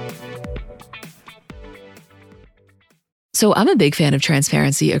 So I'm a big fan of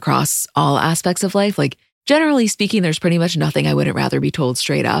transparency across all aspects of life. Like, generally speaking, there's pretty much nothing I wouldn't rather be told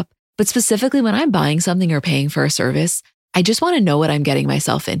straight up. But specifically when I'm buying something or paying for a service, I just want to know what I'm getting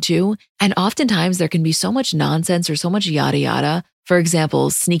myself into. And oftentimes there can be so much nonsense or so much yada yada. For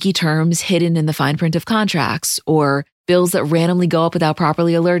example, sneaky terms hidden in the fine print of contracts, or bills that randomly go up without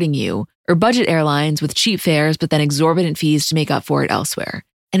properly alerting you, or budget airlines with cheap fares but then exorbitant fees to make up for it elsewhere.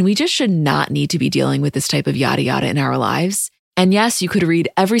 And we just should not need to be dealing with this type of yada yada in our lives. And yes, you could read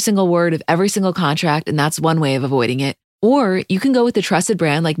every single word of every single contract, and that's one way of avoiding it. Or you can go with a trusted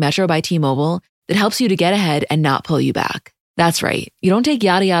brand like Metro by T-Mobile that helps you to get ahead and not pull you back. That's right. You don't take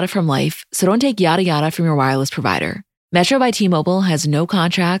yada yada from life, so don't take yada yada from your wireless provider. Metro by T-Mobile has no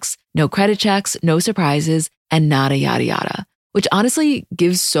contracts, no credit checks, no surprises, and nada yada yada, which honestly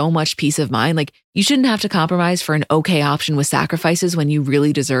gives so much peace of mind. Like, you shouldn't have to compromise for an okay option with sacrifices when you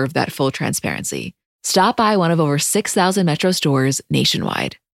really deserve that full transparency. Stop by one of over 6,000 Metro stores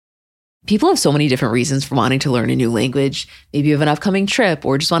nationwide. People have so many different reasons for wanting to learn a new language. Maybe you have an upcoming trip,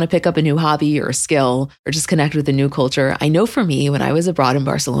 or just want to pick up a new hobby or a skill, or just connect with a new culture. I know for me, when I was abroad in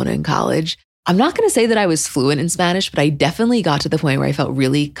Barcelona in college, I'm not going to say that I was fluent in Spanish, but I definitely got to the point where I felt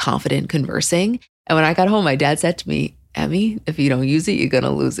really confident conversing. And when I got home, my dad said to me, "Emmy, if you don't use it, you're going to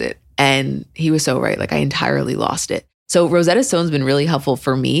lose it." And he was so right. Like, I entirely lost it. So Rosetta Stone's been really helpful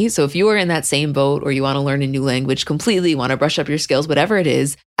for me. So if you are in that same boat, or you want to learn a new language completely, want to brush up your skills, whatever it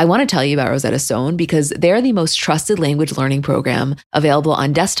is, I want to tell you about Rosetta Stone because they're the most trusted language learning program available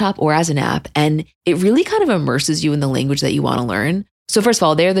on desktop or as an app. And it really kind of immerses you in the language that you want to learn. So first of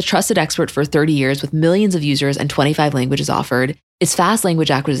all, they're the trusted expert for 30 years with millions of users and 25 languages offered. It's fast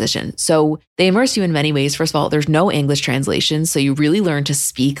language acquisition. So they immerse you in many ways. First of all, there's no English translation. So you really learn to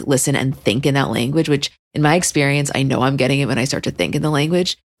speak, listen, and think in that language, which in my experience, I know I'm getting it when I start to think in the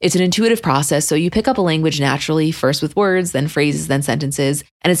language. It's an intuitive process. So you pick up a language naturally, first with words, then phrases, then sentences,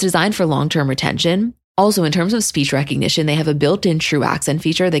 and it's designed for long-term retention. Also, in terms of speech recognition, they have a built-in true accent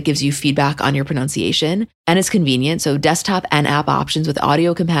feature that gives you feedback on your pronunciation, and it's convenient. So desktop and app options with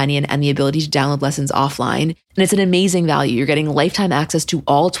audio companion and the ability to download lessons offline. And it's an amazing value. You're getting lifetime access to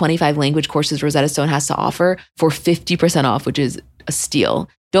all 25 language courses Rosetta Stone has to offer for 50% off, which is a steal.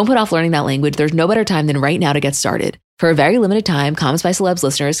 Don't put off learning that language. There's no better time than right now to get started. For a very limited time, Comments by Celebs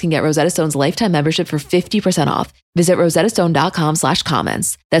listeners can get Rosetta Stone's lifetime membership for 50% off. Visit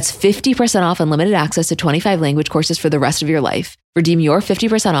rosettastone.com/comments. That's 50% off unlimited access to 25 language courses for the rest of your life. Redeem your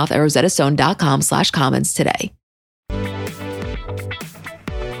 50% off at rosettastone.com/comments today.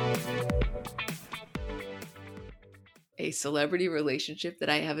 A celebrity relationship that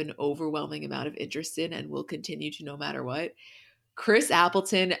I have an overwhelming amount of interest in and will continue to no matter what. Chris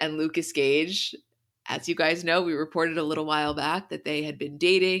Appleton and Lucas Gage. As you guys know, we reported a little while back that they had been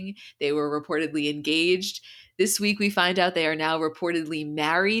dating. They were reportedly engaged. This week, we find out they are now reportedly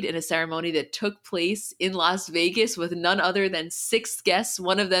married in a ceremony that took place in Las Vegas with none other than 6 guests,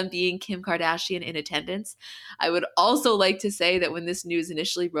 one of them being Kim Kardashian in attendance. I would also like to say that when this news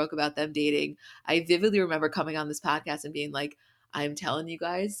initially broke about them dating, I vividly remember coming on this podcast and being like, I'm telling you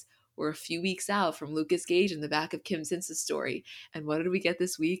guys, we're a few weeks out from Lucas Gage in the back of Kim's Insta story. And what did we get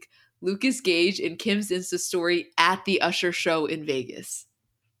this week? Lucas Gage in Kim's Insta story at the Usher show in Vegas.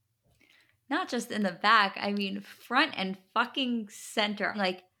 Not just in the back, I mean, front and fucking center.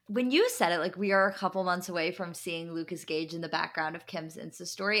 Like, when you said it, like, we are a couple months away from seeing Lucas Gage in the background of Kim's Insta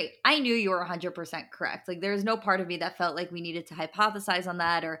story, I knew you were 100% correct. Like, there's no part of me that felt like we needed to hypothesize on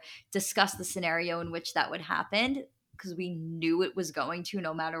that or discuss the scenario in which that would happen, because we knew it was going to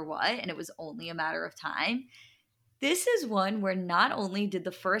no matter what, and it was only a matter of time. This is one where not only did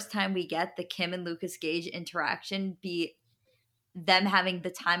the first time we get the Kim and Lucas Gage interaction be them having the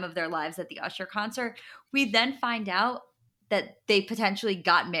time of their lives at the Usher concert, we then find out that they potentially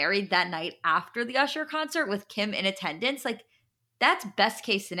got married that night after the Usher concert with Kim in attendance. Like, that's best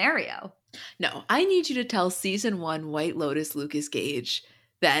case scenario. No, I need you to tell season 1 White Lotus Lucas Gage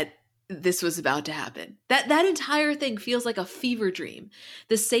that this was about to happen. That entire thing feels like a fever dream.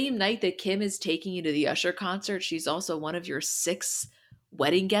 The same night that Kim is taking you to the Usher concert, she's also one of your 6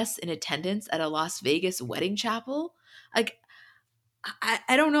 wedding guests in attendance at a Las Vegas wedding chapel. Like,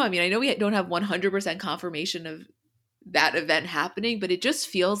 I don't know. I mean, I know we don't have 100% confirmation of that event happening, but it just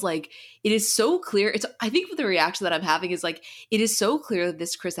feels like it is so clear. I think the reaction that I'm having is like, it is so clear that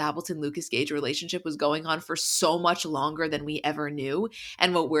this Chris Appleton, Lucas Gage relationship was going on for so much longer than we ever knew.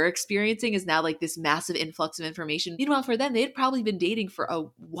 And what we're experiencing is now like this massive influx of information. Meanwhile, for them, they had probably been dating for a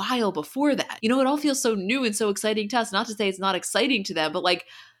while before that. You know, it all feels so new and so exciting to us. Not to say it's not exciting to them, but like,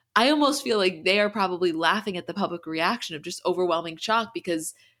 I almost feel like they are probably laughing at the public reaction of just overwhelming shock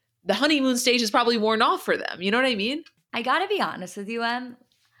because the honeymoon stage is probably worn off for them. You know what I mean? I gotta be honest with you, Em.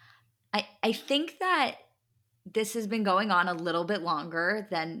 I think that this has been going on a little bit longer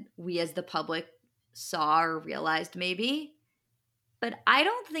than we as the public saw or realized maybe. But I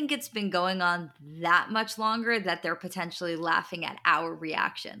don't think it's been going on that much longer that they're potentially laughing at our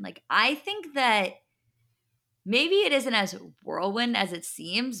reaction. Like, I think that maybe it isn't as whirlwind as it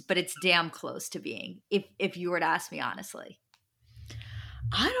seems, but it's damn close to being, if you were to ask me honestly.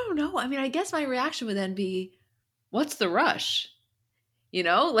 I don't know. I mean, I guess my reaction would then be, what's the rush? You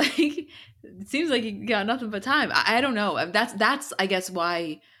know, like, it seems like you got nothing but time. I don't know. That's I guess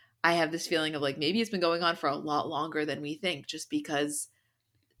why I have this feeling of like, maybe it's been going on for a lot longer than we think, just because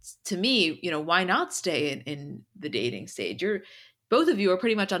to me, you know, why not stay in the dating stage? Both of you are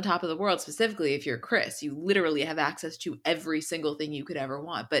pretty much on top of the world, specifically if you're Chris. You literally have access to every single thing you could ever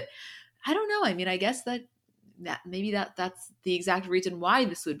want. But I don't know. I mean, I guess that maybe that's the exact reason why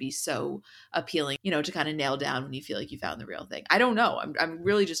this would be so appealing, you know, to kind of nail down when you feel like you found the real thing. I don't know. I'm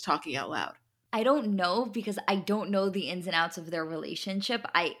really just talking out loud. I don't know because I don't know the ins and outs of their relationship.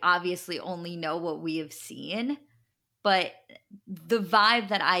 I obviously only know what we have seen. But the vibe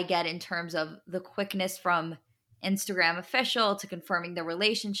that I get in terms of the quickness from Instagram official to confirming the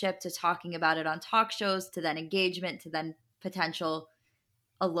relationship to talking about it on talk shows to then engagement to then potential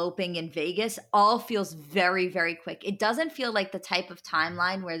eloping in Vegas all feels very, very quick. It doesn't feel like the type of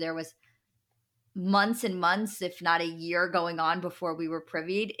timeline where there was months and months, if not a year going on before we were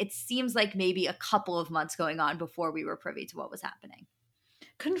privy. It seems like maybe a couple of months going on before we were privy to what was happening.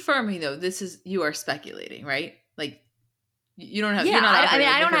 Confirming though, you are speculating, right? Like you don't have, yeah, you're not operating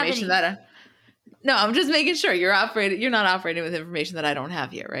I with don't information have any. no, I'm just making sure you're not operating with information that I don't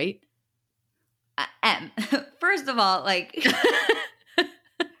have yet, right? First of all, like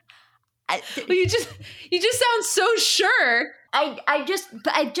well, you just sound so sure. I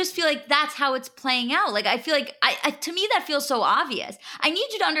just feel like that's how it's playing out. Like I feel like to me that feels so obvious. I need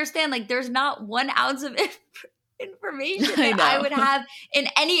you to understand, like there's not 1 ounce of information that I would have in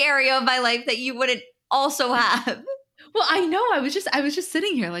any area of my life that you wouldn't also have. Well, I know. I was just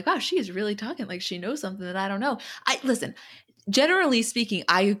sitting here like, wow, she is really talking like she knows something that I don't know. Listen, generally speaking,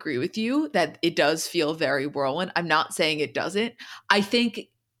 I agree with you that it does feel very whirlwind. I'm not saying it doesn't. I think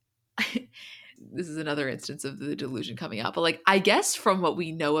this is another instance of the delusion coming out. But like, I guess from what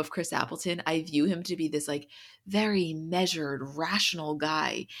we know of Chris Appleton, I view him to be this like very measured, rational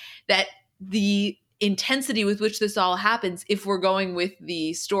guy that the intensity with which this all happens, if we're going with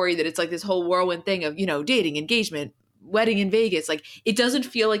the story that it's like this whole whirlwind thing of, you know, dating, engagement, wedding in Vegas, like it doesn't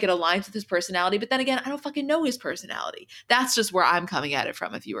feel like it aligns with his personality. But then again, I don't fucking know his personality. That's just where I'm coming at it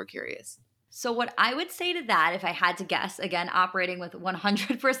from, if you were curious. So what I would say to that, if I had to guess, again, operating with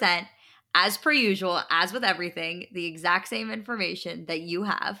 100%, as per usual, as with everything, the exact same information that you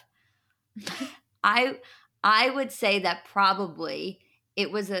have, I would say that probably it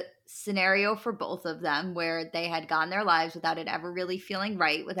was a scenario for both of them where they had gone their lives without it ever really feeling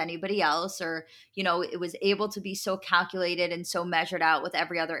right with anybody else, or, you know, it was able to be so calculated and so measured out with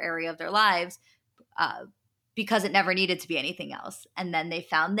every other area of their lives because it never needed to be anything else. And then they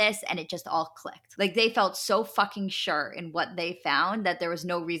found this and it just all clicked. Like they felt so fucking sure in what they found that there was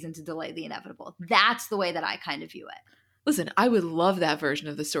no reason to delay the inevitable. That's the way that I kind of view it. Listen, I would love that version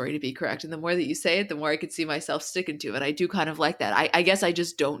of the story to be correct. And the more that you say it, the more I could see myself sticking to it. I do kind of like that. I guess I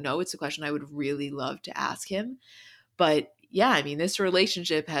just don't know. It's a question I would really love to ask him. But yeah, I mean, this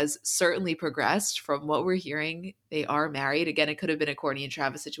relationship has certainly progressed from what we're hearing. They are married. Again, it could have been a Courtney and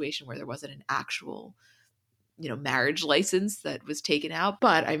Travis situation where there wasn't an actual, you know, marriage license that was taken out.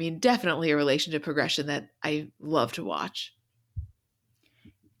 But I mean, definitely a relationship progression that I love to watch.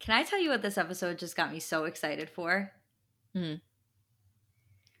 Can I tell you what this episode just got me so excited for?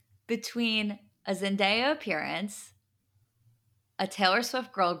 Between a Zendaya appearance, a Taylor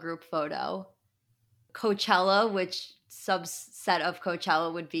Swift girl group photo, Coachella, which subset of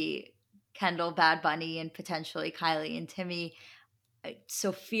Coachella would be Kendall, Bad Bunny, and potentially Kylie and Timmy,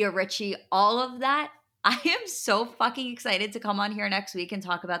 Sofia, Richie, all of that. I am so fucking excited to come on here next week and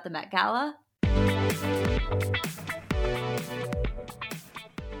talk about the Met Gala.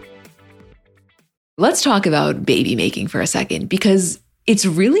 Let's talk about baby making for a second, because it's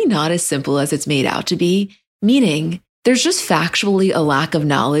really not as simple as it's made out to be, meaning there's just factually a lack of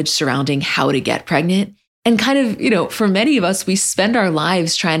knowledge surrounding how to get pregnant. And kind of, you know, for many of us, we spend our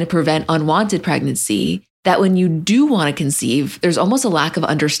lives trying to prevent unwanted pregnancy, that when you do want to conceive, there's almost a lack of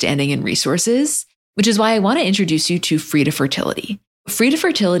understanding and resources, which is why I want to introduce you to Frida Fertility. Frida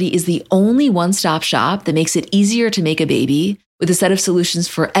Fertility is the only one-stop shop that makes it easier to make a baby, with a set of solutions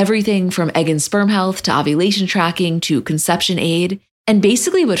for everything from egg and sperm health to ovulation tracking to conception aid. And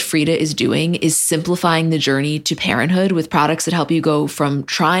basically what Frida is doing is simplifying the journey to parenthood with products that help you go from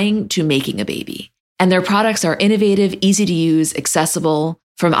trying to making a baby. And their products are innovative, easy to use, accessible,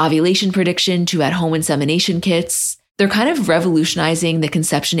 from ovulation prediction to at-home insemination kits. They're kind of revolutionizing the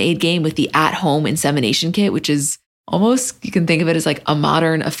conception aid game with the at-home insemination kit, which is almost, you can think of it as like a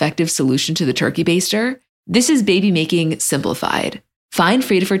modern, effective solution to the turkey baster. This is baby making simplified. Find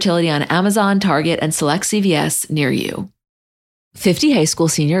Frida Fertility on Amazon, Target, and select CVS near you. 50 high school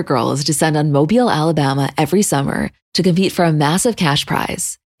senior girls descend on Mobile, Alabama every summer to compete for a massive cash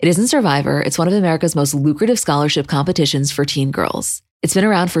prize. It isn't Survivor, it's one of America's most lucrative scholarship competitions for teen girls. It's been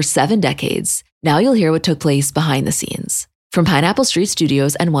around for 7 decades. Now you'll hear what took place behind the scenes. From Pineapple Street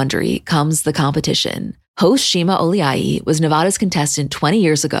Studios and Wondery comes The Competition. Host Shima Oliai was Nevada's contestant 20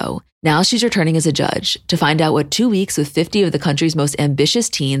 years ago. Now she's returning as a judge to find out what 2 weeks with 50 of the country's most ambitious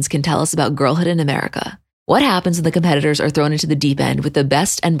teens can tell us about girlhood in America. What happens when the competitors are thrown into the deep end with the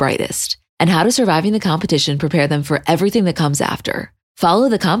best and brightest? And how does surviving the competition prepare them for everything that comes after? Follow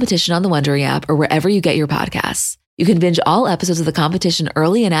The Competition on the Wondery app or wherever you get your podcasts. You can binge all episodes of The Competition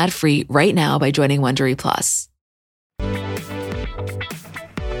early and ad-free right now by joining Wondery Plus.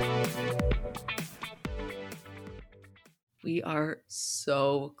 We are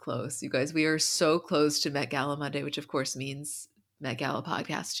so close, you guys. We are so close to Met Gala Monday, which of course means Met Gala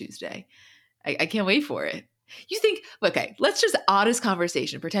Podcast Tuesday. I can't wait for it. You think, okay, let's just honest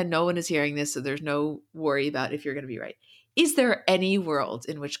conversation. Pretend no one is hearing this, so there's no worry about if you're going to be right. Is there any world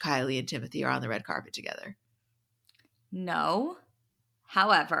in which Kylie and Timothy are on the red carpet together? No.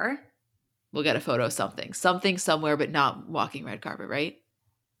 However, we'll get a photo of something somewhere, but not walking red carpet, right?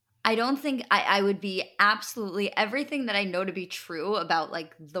 I don't think I would be absolutely everything that I know to be true about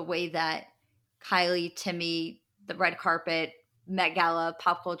like the way that Kylie, Timmy, the red carpet, Met Gala,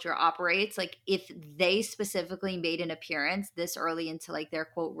 pop culture operates. Like if they specifically made an appearance this early into like their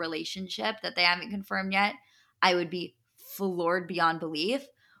quote relationship that they haven't confirmed yet, I would be floored beyond belief.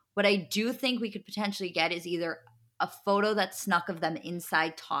 What I do think we could potentially get is either a photo that's snuck of them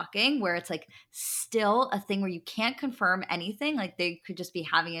inside talking where it's like still a thing where you can't confirm anything. Like they could just be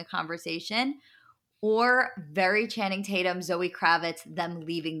having a conversation, or very Channing Tatum, Zoe Kravitz, them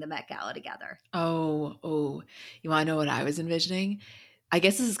leaving the Met Gala together. Oh, you want to know what I was envisioning? I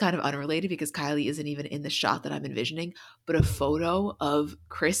guess this is kind of unrelated because Kylie isn't even in the shot that I'm envisioning, but a photo of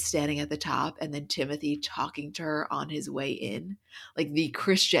Chris standing at the top and then Timothy talking to her on his way in. Like the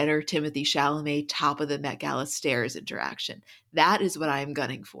Kris Jenner, Timothy Chalamet, top of the Met Gala stairs interaction. That is what I'm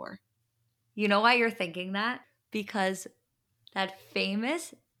gunning for. You know why you're thinking that? Because that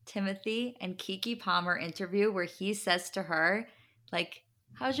famous Timothy and Keke Palmer interview where he says to her, like,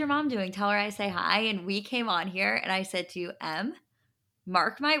 how's your mom doing? Tell her I say hi. And we came on here and I said to you, Em,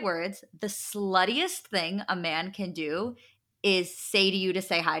 mark my words, the sluttiest thing a man can do is say to you to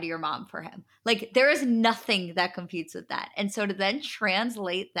say hi to your mom for him. Like there is nothing that competes with that. And so to then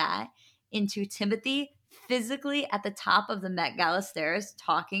translate that into Timothy physically at the top of the Met Gala stairs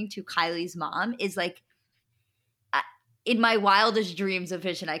talking to Kylie's mom is like, in my wildest dreams of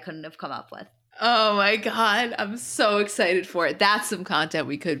vision, I couldn't have come up with. Oh my God. I'm so excited for it. That's some content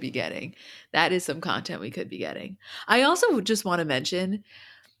we could be getting. That is some content we could be getting. I also just want to mention,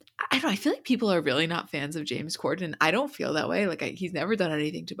 I don't know, I feel like people are really not fans of James Corden. I don't feel that way. Like he's never done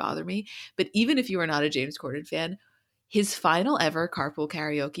anything to bother me. But even if you are not a James Corden fan, his final ever carpool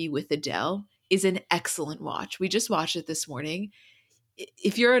karaoke with Adele is an excellent watch. We just watched it this morning.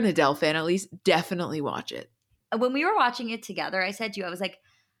 If you're an Adele fan, at least definitely watch it. When we were watching it together, I said to you, I was like,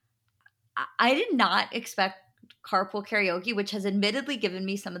 I did not expect carpool karaoke, which has admittedly given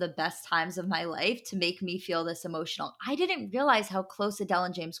me some of the best times of my life, to make me feel this emotional. I didn't realize how close Adele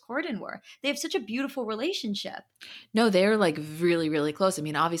and James Corden were. They have such a beautiful relationship. No, they're like really, really close. I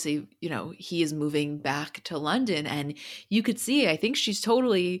mean, obviously, you know, he is moving back to London and you could see, I think she's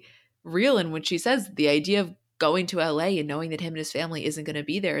totally real. And when she says the idea of going to LA and knowing that him and his family isn't going to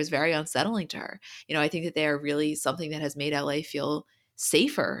be there is very unsettling to her. You know, I think that they are really something that has made LA feel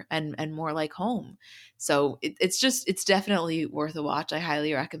safer and more like home. So it's definitely worth a watch. I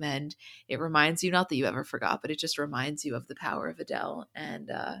highly recommend. It reminds you, not that you ever forgot, but it just reminds you of the power of Adele. And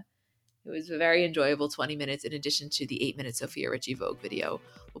it was a very enjoyable 20 minutes in addition to the 8-minute Sofia Richie Vogue video.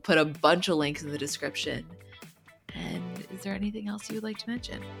 We'll put a bunch of links in the description. And is there anything else you would like to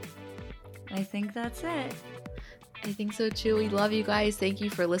mention? I think that's it. I think so too. We love you guys. Thank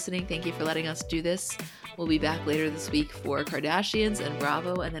you for listening. Thank you for letting us do this. We'll be back later this week for Kardashians and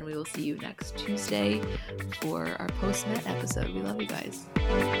Bravo, and then we will see you next Tuesday for our post-Met episode. We love you guys.